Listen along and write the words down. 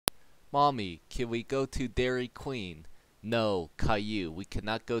Mommy, can we go to Dairy Queen? No, Caillou, we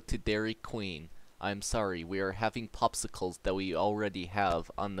cannot go to Dairy Queen. I'm sorry, we are having popsicles that we already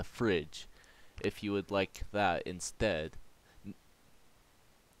have on the fridge. If you would like that instead.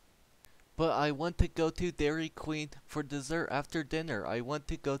 But I want to go to Dairy Queen for dessert after dinner. I want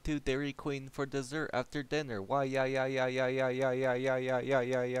to go to Dairy Queen for dessert after dinner. Why, yeah.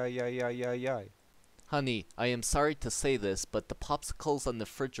 Honey, I am sorry to say this, but the popsicles on the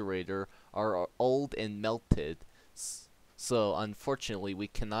refrigerator are old and melted. So, unfortunately, we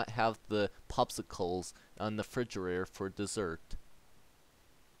cannot have the popsicles on the refrigerator for dessert.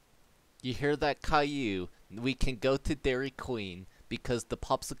 You hear that, Caillou? We can go to Dairy Queen because the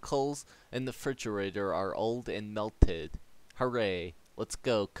popsicles in the refrigerator are old and melted. Hooray! Let's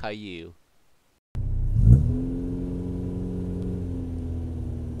go, Caillou.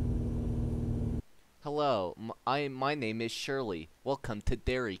 Hello, my name is Shirley. Welcome to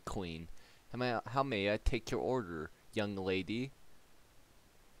Dairy Queen. How may I take your order, young lady?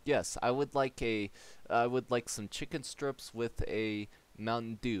 Yes, I would like some chicken strips with a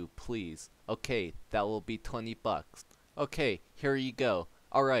Mountain Dew, please. Okay, that will be 20 bucks. Okay, here you go.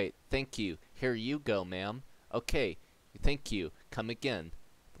 Alright, thank you. Here you go, ma'am. Okay, thank you. Come again.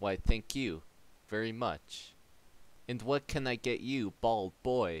 Why, thank you very much. And what can I get you, bald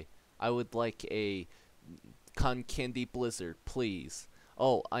boy? I would like a Con Candy Blizzard, please.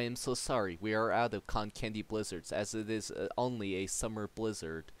 Oh, I am so sorry. We are out of Con Candy Blizzards, as it is only a summer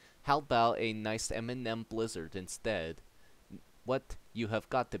blizzard. How about a nice M&M Blizzard instead? What? You have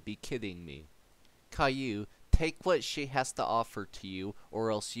got to be kidding me. Caillou, take what she has to offer to you, or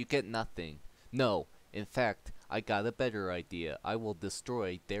else you get nothing. No, in fact, I got a better idea. I will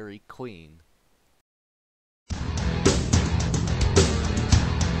destroy Dairy Queen.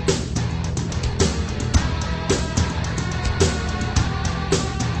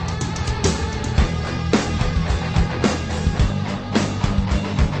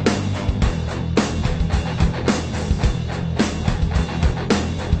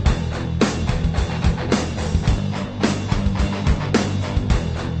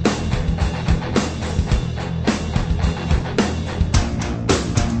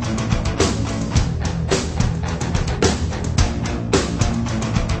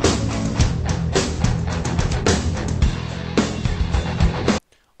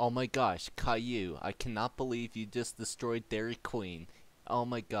 Oh my gosh, Caillou, I cannot believe you just destroyed Dairy Queen. Oh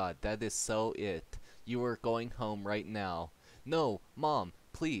my god, that is so it. You are going home right now. No, Mom,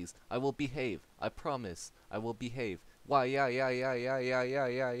 please, I will behave. I promise, I will behave. Why, yeah.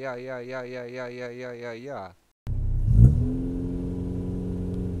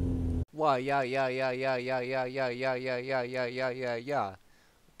 Why, yeah.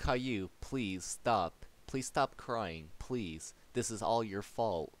 Caillou, please stop. Please stop crying, please. This is all your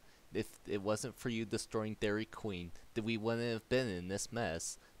fault. If it wasn't for you destroying Dairy Queen, then we wouldn't have been in this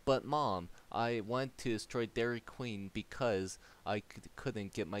mess. But Mom, I wanted to destroy Dairy Queen because I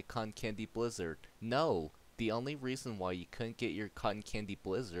couldn't get my Cotton Candy Blizzard. No! The only reason why you couldn't get your Cotton Candy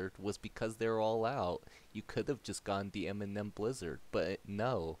Blizzard was because they were all out. You could have just gotten the M&M Blizzard, but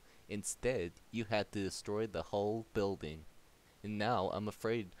no. Instead, you had to destroy the whole building. And now, I'm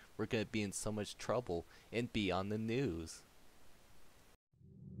afraid we're gonna be in so much trouble and be on the news.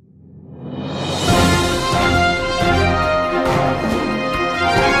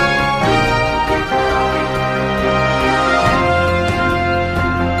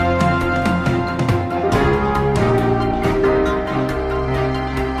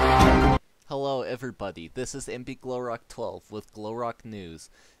 Hello everybody, this is MB Glowrock 12 with Glowrock News.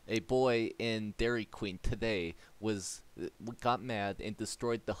 A boy in Dairy Queen today got mad and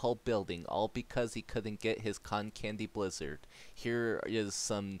destroyed the whole building, all because he couldn't get his Cotton Candy Blizzard. Here is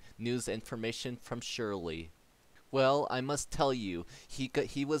some news information from Shirley. Well, I must tell you,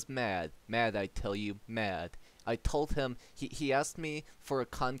 he was mad, I tell you, mad. I told him, he asked me for a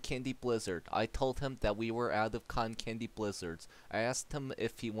Cotton Candy Blizzard. I told him that we were out of Cotton Candy Blizzards. I asked him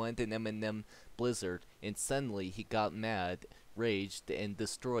if he wanted an M&M Blizzard, and suddenly he got mad, raged, and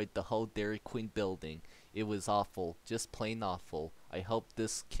destroyed the whole Dairy Queen building. It was awful, just plain awful. I hope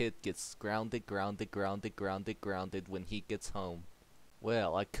this kid gets grounded when he gets home.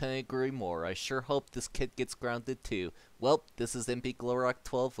 Well, I couldn't agree more. I sure hope this kid gets grounded too. Well, this is MP Glowrock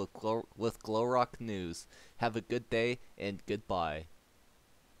 12 with Glowrock News. Have a good day, and goodbye.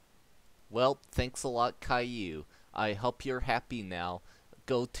 Well, thanks a lot, Caillou. I hope you're happy now.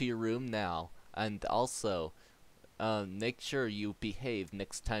 Go to your room now. And also, make sure you behave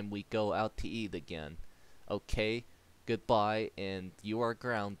next time we go out to eat again. Okay? Goodbye, and you are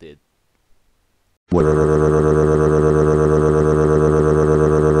grounded.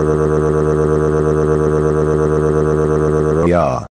 Yeah.